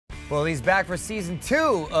Well, he's back for season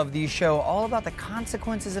 2 of the show, all about the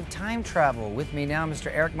consequences of time travel. With me now, Mr.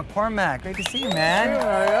 Eric McCormack. Great to see you,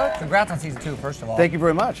 man. Congrats on season 2, first of all. Thank you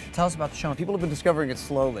very much. Tell us about the show. People have been discovering it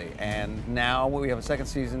slowly, and now we have a second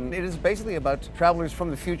season. It is basically about travelers from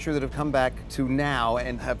the future that have come back to now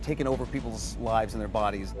and have taken over people's lives and their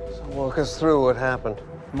bodies. So walk us through what happened.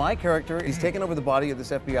 My character, he's taken over the body of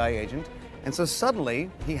this FBI agent, and so suddenly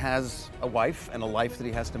he has a wife and a life that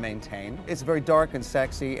he has to maintain. It's very dark and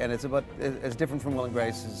sexy, and it's about as different from Will and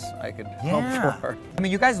Grace as I could hope for. I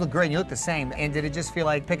mean, you guys look great, and you look the same. And did it just feel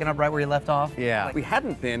like picking up right where you left off? Yeah. We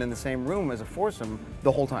hadn't been in the same room as a foursome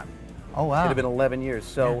the whole time. Oh, wow. It had been 11 years.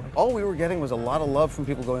 So all we were getting was a lot of love from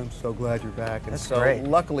people going, I'm so glad you're back. And That's so great.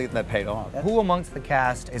 Luckily that paid off. Who amongst the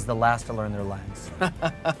cast is the last to learn their lines?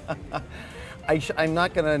 I'm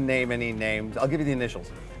not going to name any names. I'll give you the initials.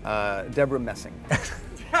 Deborah Messing.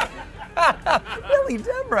 Really,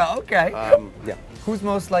 Deborah? Okay. Yeah. Who's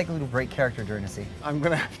most likely to break character during a scene? I'm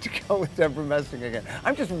going to have to go with Deborah Messing again.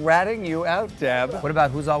 I'm just ratting you out, Deb. What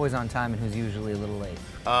about who's always on time and who's usually a little late?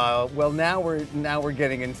 Well, now we're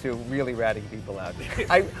getting into really ratting people out.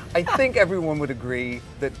 I think everyone would agree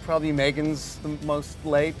that probably Megan's the most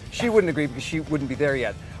late. She wouldn't agree because she wouldn't be there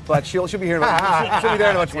yet. But she'll be here. She'll be there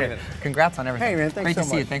in about 20 minutes. Congrats on everything. Hey man, thanks Great so to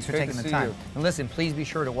see you. much. Thanks for Great taking to the see time. you. And listen, please be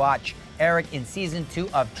sure to watch Eric in season 2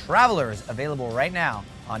 of Travelers, available right now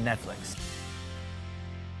on Netflix.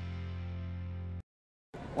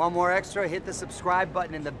 Want more extra? Hit the subscribe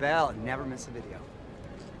button and the bell and never miss a video.